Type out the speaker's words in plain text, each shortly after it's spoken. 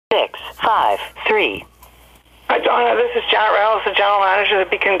653. Hi, Donna. This is Janet Reynolds, the general manager of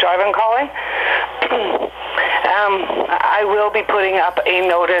the Beacon Drive-In calling. I will be putting up a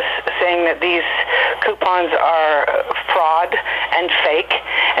notice saying that these coupons are fraud and fake,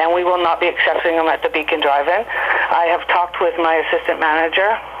 and we will not be accepting them at the Beacon Drive-In. I have talked with my assistant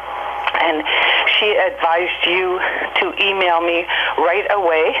manager, and she advised you to email me right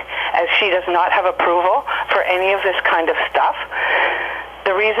away, as she does not have approval for any of this kind of stuff.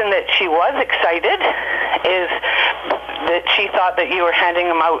 The reason that she was excited is that she thought that you were handing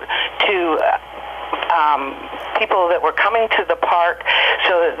them out to people that were coming to the park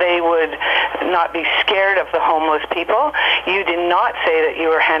so that they would not be scared of the homeless people. You did not say that you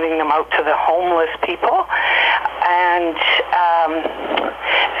were handing them out to the homeless people, and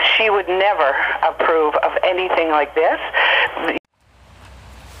she would never approve of anything like this.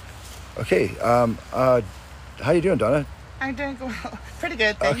 Okay, how you doing, Donna? I'm doing pretty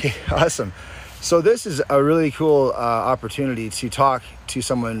good, thanks. Okay, awesome. So this is a really cool opportunity to talk to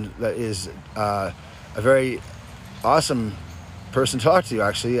someone that is a very awesome person to talk to,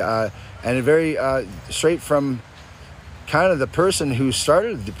 actually, and a very straight from kind of the person who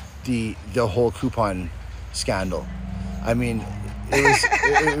started the whole coupon scandal. I mean,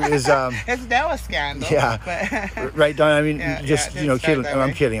 it was it's now a scandal. Yeah, but right, Donna. I mean, kidding.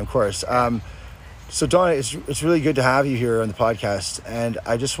 I'm kidding, of course. So Donna, it's really good to have you here on the podcast, and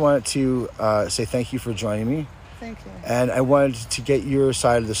I just wanted to say thank you for joining me. Thank you. And I wanted to get your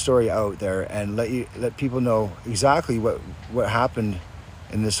side of the story out there and let people know exactly what happened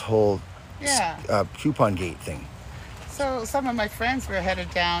in this whole coupon gate thing. So some of my friends were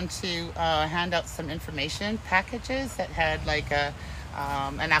headed down to hand out some information packages that had like an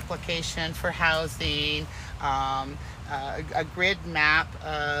application for housing, a grid map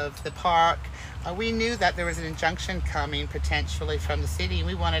of the park. We knew that there was an injunction coming potentially from the city, and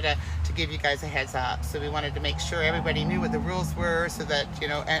we wanted to give you guys a heads up. So we wanted to make sure everybody knew what the rules were, so that,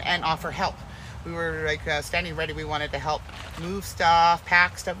 and offer help. We were like standing ready. We wanted to help move stuff,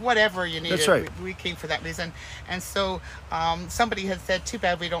 pack stuff, whatever you needed. That's right. We came for that reason. And so somebody had said, too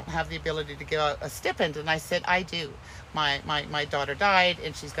bad we don't have the ability to give out a stipend. And I said, I do. My daughter died,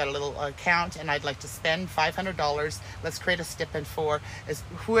 and she's got a little account, and I'd like to spend $500. Let's create a stipend for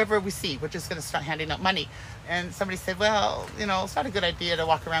whoever we see. We're just going to start handing out money. And somebody said, well, it's not a good idea to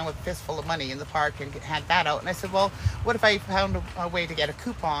walk around with a fistful of money in the park and hand that out. And I said, well, what if I found a way to get a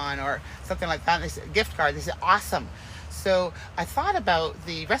coupon or something like that? And they said, a gift card. They said, awesome. So I thought about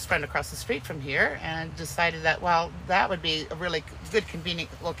the restaurant across the street from here and decided that, well, that would be a really good, convenient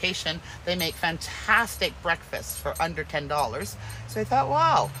location. They make fantastic breakfasts for under $10. So I thought,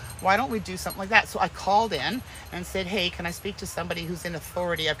 wow, why don't we do something like that? So I called in and said, hey, can I speak to somebody who's in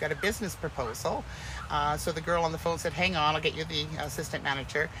authority? I've got a business proposal. So the girl on the phone said, hang on, I'll get you the assistant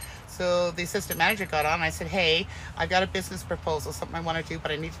manager. So the assistant manager got on, and I said, hey, I've got a business proposal, something I want to do, but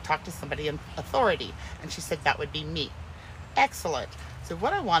I need to talk to somebody in authority. And she said, that would be me. Excellent. So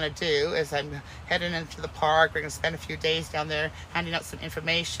what I want to do is I'm heading into the park. We're going to spend a few days down there handing out some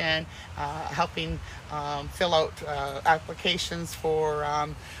information, helping fill out applications for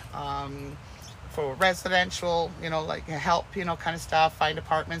residential, like help, kind of stuff, find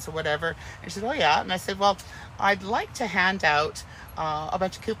apartments or whatever. And she said, oh yeah. And I said, well, I'd like to hand out a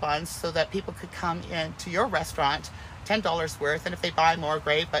bunch of coupons so that people could come into your restaurant, $10 worth, and if they buy more,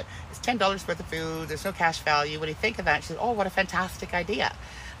 great, but it's $10 worth of food, there's no cash value. What do you think of that? She said, oh, what a fantastic idea.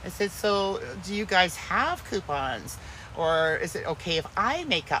 I said, so do you guys have coupons? Or is it okay if I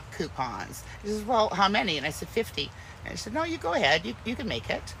make up coupons? She says, well, how many? And I said, 50. And she said, no, you go ahead, you can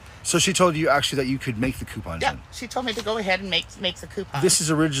make it. So she told you actually that you could make the coupons? Yeah, then? She told me to go ahead and make the coupons. This is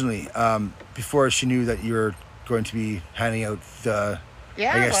originally before she knew that you were going to be handing out the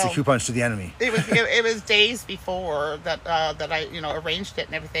coupons to the enemy. It was days before that I arranged it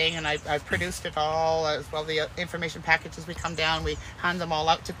and everything, and I produced it all as well. The information packages, we come down, we hand them all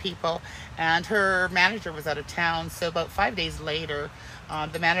out to people, and her manager was out of town. So about 5 days later,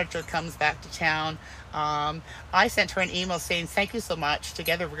 the manager comes back to town. I sent her an email saying, thank you so much.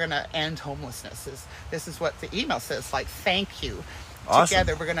 Together we're going to end homelessness. This is what the email says, like, thank you. Awesome.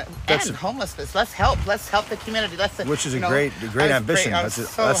 Together we're going to end homelessness. Let's help the community. Which is a great ambition. That's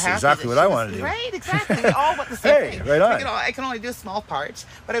exactly what I want to do. Right, exactly. We all want the same thing. Right on. I can only do a small part,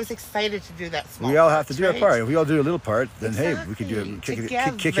 but I was excited to do that small part. We all have to do our part. If we all do a little part, then exactly. Hey, we could do it.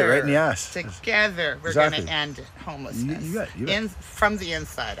 Kick it right in the ass. Together we're going to end homelessness. You bet. From the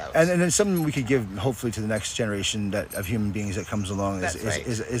inside out. And then something we could give hopefully to the next generation of human beings that comes along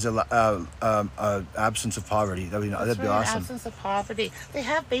is a absence of poverty. That'd be awesome. Absence of poverty. property. They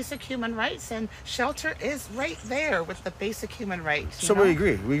have basic human rights, and shelter is right there with the basic human rights. So we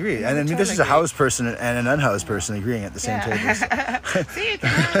agree. And I mean, this is a housed person and an unhoused person agreeing at the same table. See, it's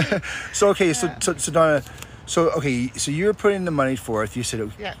amazing. So okay, so Donna, so you're putting the money forth. You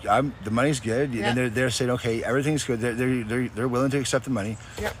said, the money's good, and they're saying, okay, everything's good. They're willing to accept the money,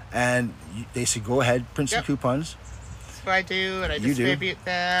 and they said, go ahead, print some coupons. That's what I do, and I distribute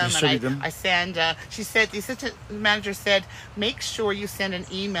them. I send. She said, the assistant manager said, make sure you send an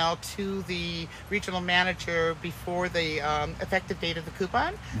email to the regional manager before the effective date of the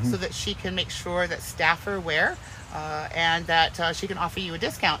coupon, so that she can make sure that staff are aware, and that she can offer you a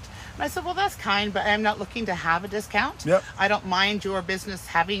discount. And I said, well, that's kind, but I'm not looking to have a discount. Yep. I don't mind your business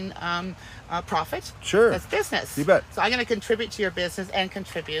having profit. Sure. That's business. You bet. So I'm going to contribute to your business and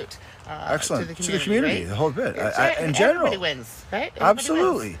contribute Excellent. to the community, right? The whole bit. In Everybody general. wins, right? Everybody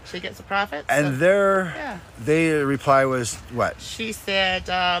Absolutely. wins. She gets a profit. And their reply was what? She said,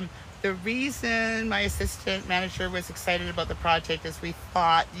 the reason my assistant manager was excited about the project is we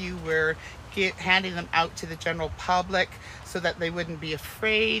thought you were handing them out to the general public so that they wouldn't be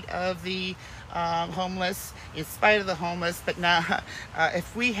afraid of the homeless, in spite of the homeless. But now,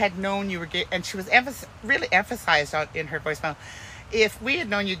 if we had known you were and she was really emphasized in her voicemail, if we had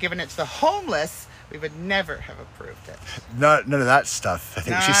known you given it to the homeless, we would never have approved it. None of that stuff, I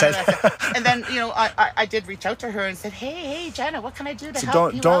think she said. And then, I did reach out to her and said, hey, Jenna, what can I do to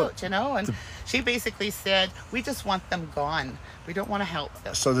help you out? And she basically said, we just want them gone. We don't want to help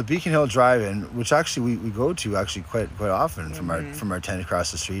them. So the Beacon Hill Drive-In, which actually we go to quite often from our tent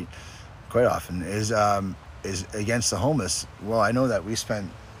across the street, quite often, is against the homeless. Well, I know that we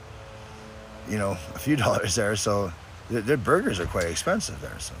spent, a few dollars there, so their burgers are quite expensive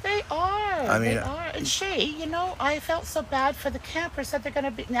there. So they are. They are. And Shay, I felt so bad for the campers that they're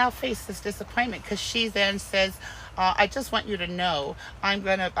going to now face this disappointment, because she then says, I just want you to know I'm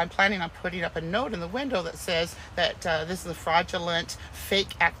planning on putting up a note in the window that says that this is a fraudulent,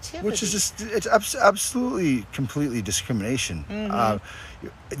 fake activity. Which is it's absolutely, completely discrimination.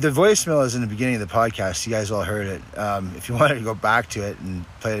 The voicemail is in the beginning of the podcast. You guys all heard it. If you wanted to go back to it and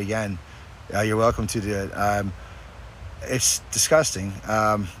play it again, you're welcome to do it. It's disgusting.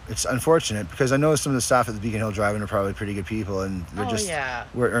 It's unfortunate, because I know some of the staff at the Beacon Hill Drive-In are probably pretty good people, and they're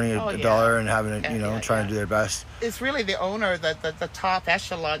we're earning a dollar and having it, trying to do their best. It's really the owner, the top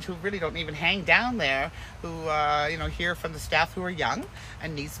echelon, who really don't even hang down there, who hear from the staff who are young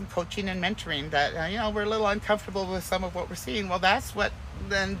and need some coaching and mentoring. That we're a little uncomfortable with some of what we're seeing. Well, that's what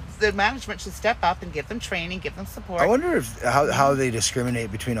then the management should step up and give them training, give them support. I wonder how they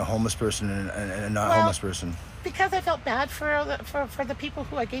discriminate between a homeless person and a not homeless person. Because I felt bad for the people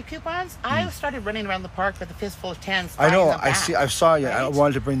who I gave coupons. I started running around the park with a fistful of tens. I know. I saw you. Right? I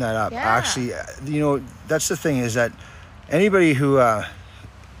wanted to bring that up. Yeah. Actually, that's the thing, is that anybody who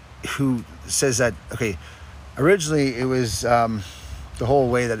says that, okay, originally it was the whole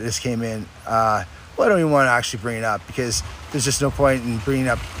way that this came in. I don't even want to actually bring it up, because there's just no point in bringing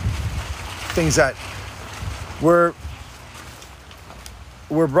up things that were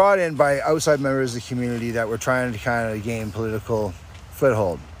brought in by outside members of the community that were trying to kind of gain political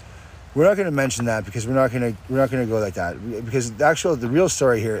foothold. We're not going to mention that, because we're not going to go like that, because the real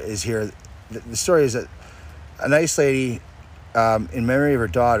story here is the story is that a nice lady, in memory of her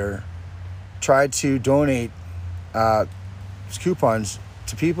daughter, tried to donate coupons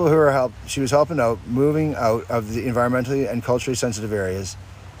to people who she was helping out, moving out of the environmentally and culturally sensitive areas.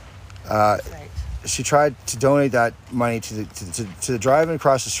 Right. She tried to donate that money to the drive-in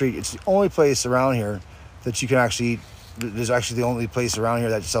across the street. It's the only place around here that you can actually eat. There's actually the only place around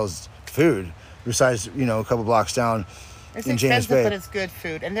here that sells food, besides a couple blocks down in James Bay. But it's good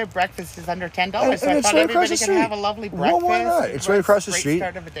food, and their breakfast is under $10. So I thought everybody can have a lovely breakfast. Well, why not? It's right across the street.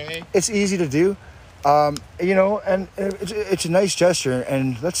 Start of a day. It's easy to do. And it's a nice gesture,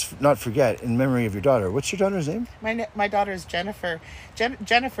 and let's not forget, in memory of your daughter. What's your daughter's name? My daughter is Jennifer.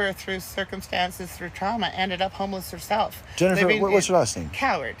 Jennifer, through circumstances, through trauma, ended up homeless herself. Jennifer, what's her last name?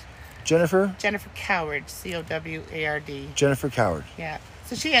 Coward. Jennifer? Jennifer Coward, Coward. Jennifer Coward. Yeah.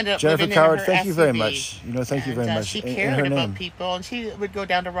 So she ended up Jennifer living Coward, in her thank you very much. Thank you very much. She cared about people, and she would go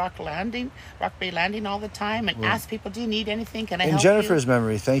down to Rock Bay Landing all the time and ask people, do you need anything? Can I help you? In Jennifer's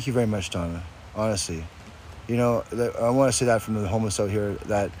memory, thank you very much, Donna. Honestly. I want to say that from the homeless out here,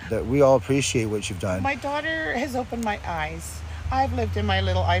 that we all appreciate what you've done. My daughter has opened my eyes. I've lived in my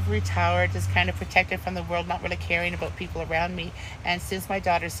little ivory tower, just kind of protected from the world, not really caring about people around me. And since my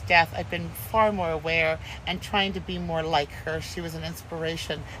daughter's death, I've been far more aware and trying to be more like her. She was an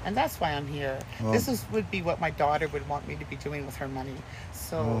inspiration, and that's why I'm here. Well, this would be what my daughter would want me to be doing with her money.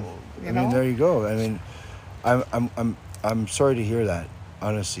 So, there you go. I mean, I'm I'm sorry to hear that,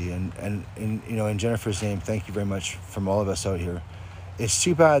 honestly. And in Jennifer's name, thank you very much from all of us out here. It's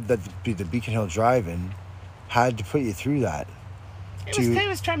too bad that the Beacon Hill Drive-In had to put you through that. It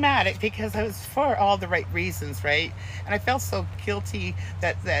was traumatic because I was for all the right reasons, right? And I felt so guilty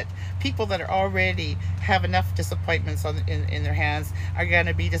that people that are already have enough disappointments in their hands are going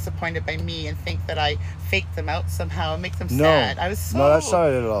to be disappointed by me and think that I faked them out somehow and make them sad. I was so... No, that's not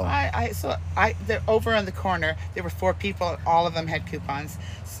it at all. They're over on the corner. There were 4 people. All of them had coupons.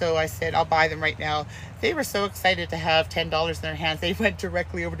 So I said, I'll buy them right now. They were so excited to have $10 in their hands. They went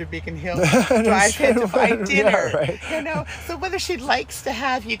directly over to Beacon Hill Drive-In to buy dinner. Yeah, right. You know, so whether she likes to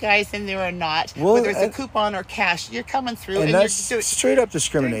have you guys in there or not, Well, whether it's a coupon or cash, you're coming through and that's you're straight up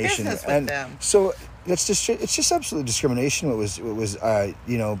discrimination. business with And them. so it's just absolute discrimination. What was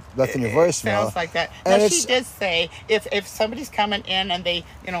left in your voicemail. Sounds like that. And Now she did say if somebody's coming in and they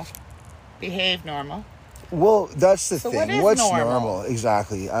behave normal. Well, that's the So thing. what is What's normal?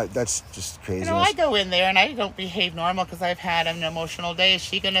 Exactly. That's just crazy. I go in there and I don't behave normal because I've had an emotional day. Is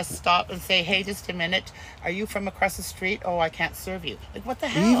she going to stop and say, hey, just a minute, are you from across the street? Oh, I can't serve you. Like, what the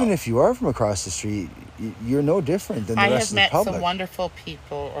hell? Even if you are from across the street, you're no different than the rest of the I have met public. some wonderful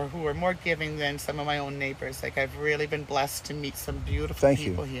people who are more giving than some of my own neighbors. Like, I've really been blessed to meet some beautiful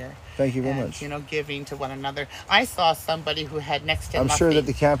people here. Thank you very and, much. Giving to one another. I saw somebody who had next to I'm nothing. sure that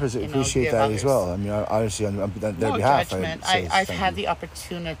the campers appreciate give that others. as well. I mean, honestly, on their No behalf, judgment. I've had the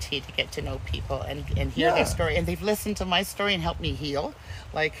opportunity to get to know people and hear their story, and they've listened to my story and helped me heal.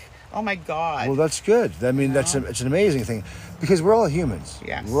 Like, oh my God. Well, that's good. I mean, it's an amazing thing because we're all humans.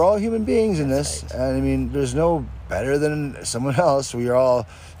 Yes. We're all human beings in this, Right. and I mean, there's no better than someone else. We are all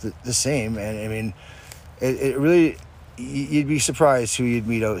the same, and I mean, it really. You'd be surprised who you'd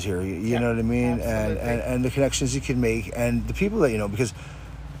meet out here. You know what I mean, and the connections you can make, and the people that you know. Because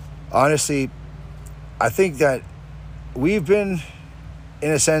honestly, I think that we've been,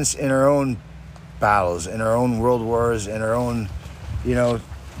 in a sense, in our own battles, in our own world wars, in our own,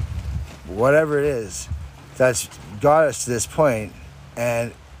 whatever it is, that's got us to this point,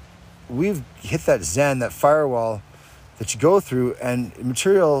 and we've hit that zen, that firewall that you go through, and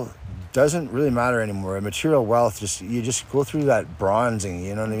material doesn't really matter anymore. Material wealth, you just go through that bronzing,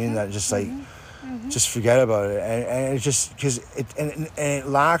 you know what I mean? That just like, just forget about it, and it's just because it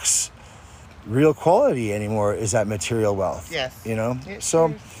lacks real quality anymore. Is that material wealth? Yes. That's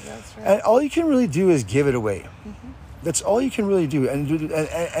right. And all you can really do is give it away. That's all you can really do. And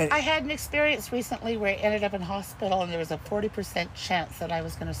I had an experience recently where I ended up in hospital, and there was a 40% chance that I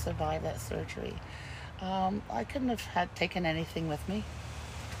was going to survive that surgery. I couldn't have taken anything with me.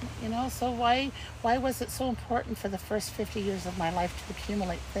 So why was it so important for the first 50 years of my life to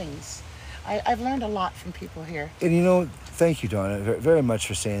accumulate things? I've learned a lot from people here. And thank you, Donna, very much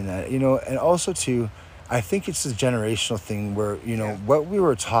for saying that. And also too, I think it's a generational thing where what we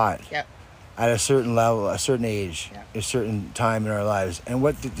were taught at a certain level, a certain age, a certain time in our lives, and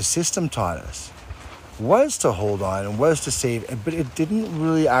what the system taught us was to hold on and was to save, but it didn't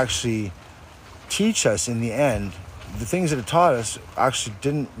really actually teach us in the end. The things that it taught us actually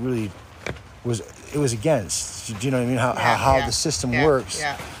didn't really it was against. Do you know what I mean? How the system works,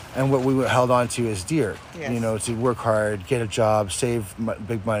 and what we held on to as dear. Yes. To work hard, get a job, save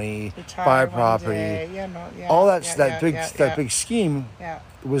big money, Retire buy one property, day. all that big scheme.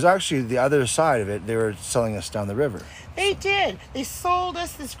 Was actually the other side of it. They were selling us down the river. They did. They sold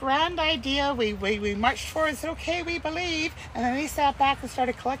us this grand idea. We marched forward and said, okay, we believe. And then they sat back and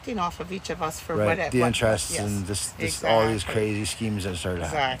started collecting off of each of us for the interest and all these crazy schemes that started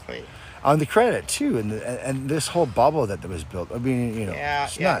happening. On the credit too, and this whole bubble that was built. I mean,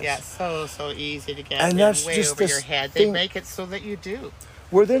 it's nuts. So easy to get. And that's way just over this your head. thing. They make it so that you do.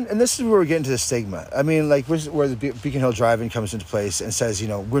 And this is where we're getting to the stigma. I mean, like where the Beacon Hill Drive-In comes into place and says,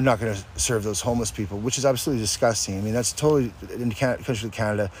 we're not going to serve those homeless people, which is absolutely disgusting. I mean, that's totally, in the country of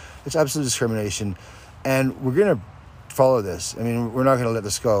Canada, it's absolute discrimination. And we're going to follow this. I mean, we're not going to let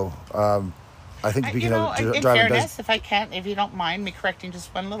this go. I think the Beacon Hill in Drive-In fairness, if you don't mind me correcting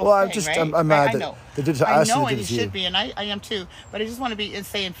just one little well, thing, right? I'm mad I that know. they did to us. I know, and and you should be, and I am too. But I just want to be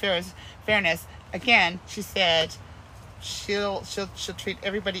saying fairness. Again, she said she'll treat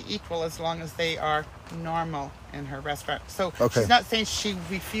everybody equal as long as they are normal in her restaurant. So she's not saying she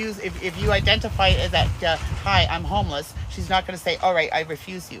refuse. If you identify as that, hi, I'm homeless, she's not going to say, all right, I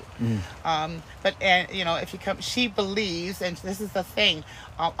refuse you. But if you come, she believes, and this is the thing.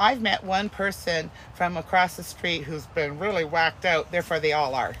 I've met one person from across the street who's been really whacked out. Therefore, they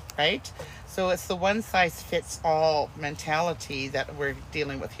all are, right? So it's the one size fits all mentality that we're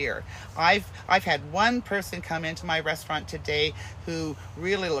dealing with here. I've had one person come into my restaurant today who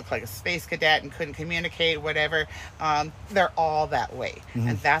really looked like a space cadet and couldn't communicate, whatever. They're all that way.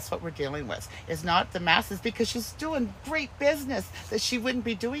 And that's what we're dealing with. It's not the masses, because she's doing great business that she wouldn't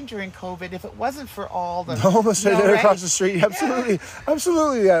be doing during COVID if it wasn't for all the homeless right there across the street. Absolutely. Yeah.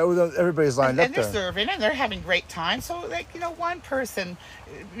 Absolutely. Yeah. Everybody's lined up and they're there. serving and they're having great time. So, like, one person,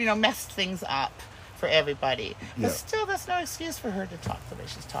 messed things up for everybody. But still, that's no excuse for her to talk the way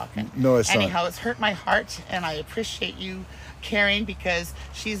she's talking. No, it's Anyhow, not. it's hurt my heart, and I appreciate you caring, because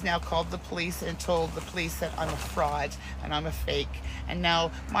she's now called the police and told the police that I'm a fraud and I'm a fake. And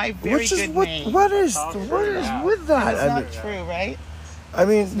now my very good name. What is with that? It's not true, right? I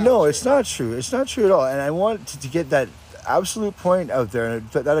mean, no, it's not true. It's not true at all. And I want to get that absolute point out there and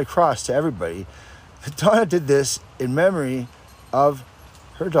put that across to everybody. Donna did this in memory of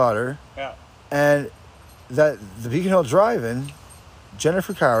her daughter. Yeah. And that the Beacon Hill Drive-In,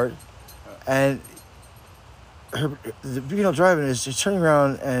 Jennifer Cowart, and the Beacon Hill Drive-In is just turning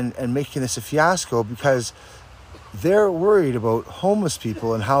around and making this a fiasco, because they're worried about homeless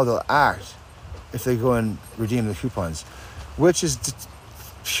people and how they'll act if they go and redeem the coupons, which is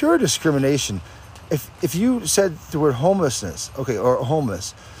pure discrimination. If you said the word homelessness, okay, or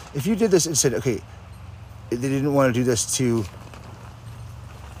homeless, if you did this and said, okay, they didn't want to do this to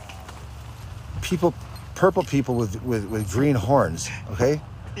people, purple people with green horns, okay?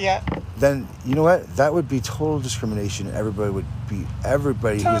 Yeah. Then you know what? That would be total discrimination. Everybody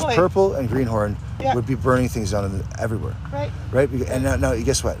who's Totally. purple and greenhorn Yeah. would be burning things down everywhere, Right. right? And now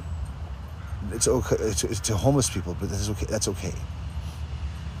guess what? It's okay. It's to homeless people, but that's okay. That's okay.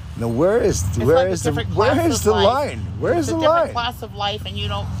 Now where is the line? Where is the Different line? class of life, and you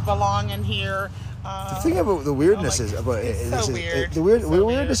don't belong in here. The thing about the weirdness Oh my is God. about It's so weird. the weird So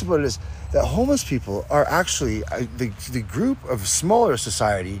weirdness about it is that homeless people are actually the group of smaller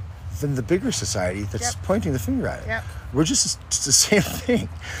society than the bigger society that's Yep. pointing the finger at it. Yep. We're just it's the same thing.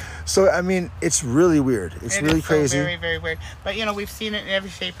 So I mean, it's really weird. It's It really is crazy. So very, very weird. But we've seen it in every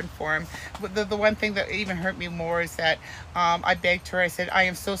shape and form. But the one thing that even hurt me more is that I begged her. I said, I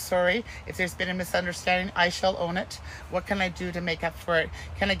am so sorry if there's been a misunderstanding. I shall own it. What can I do to make up for it?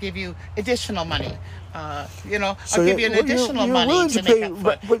 Can I give you additional money? I'll give you an additional you're money willing to to make pay- up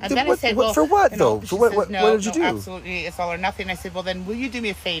for it. but And then I said, for what, though? she For what- says, what did you do? Absolutely, it's all or nothing. I said, well, then will you do me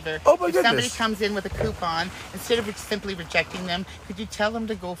a favor? Oh, my if somebody goodness. comes in with a coupon, instead of simply rejecting them, could you tell them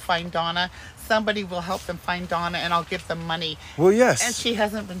to go find Donna? Somebody will help them find Donna, and I'll give them money. Well, yes. And she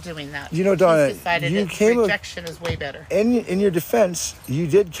hasn't been doing that. You know, Donna, She's decided you that came up- rejection is way better. In your defense, you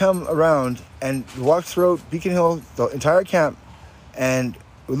did come around and walk throughout Beacon Hill, the entire camp, and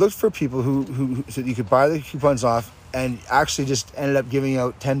we looked for people who so you could buy the coupons off, and actually just ended up giving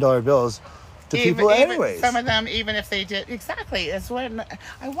out $10 bills to people anyways. Some of them, even if they did, exactly. It's when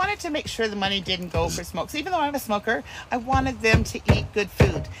I wanted to make sure the money didn't go for smokes. Even though I'm a smoker, I wanted them to eat good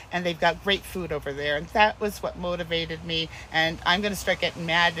food, and they've got great food over there, and that was what motivated me. And I'm going to start getting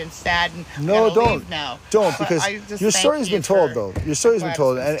mad and sad and No, gonna don't. leave now. Don't, But because I just your thank story's you been told, for- though. Your story's I'm been glad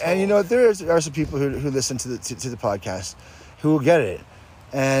told, it's been and there are some people who listen to the podcast who will get it.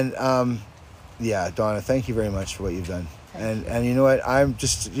 And yeah, Donna, thank you very much for what you've done. And you know what? I'm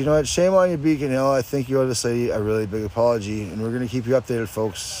just, shame on you, Beacon Hill. I think you ought to say a really big apology, and we're going to keep you updated,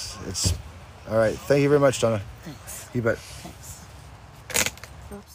 folks. It's all right. Thank you very much, Donna. Thanks. You bet. Thanks.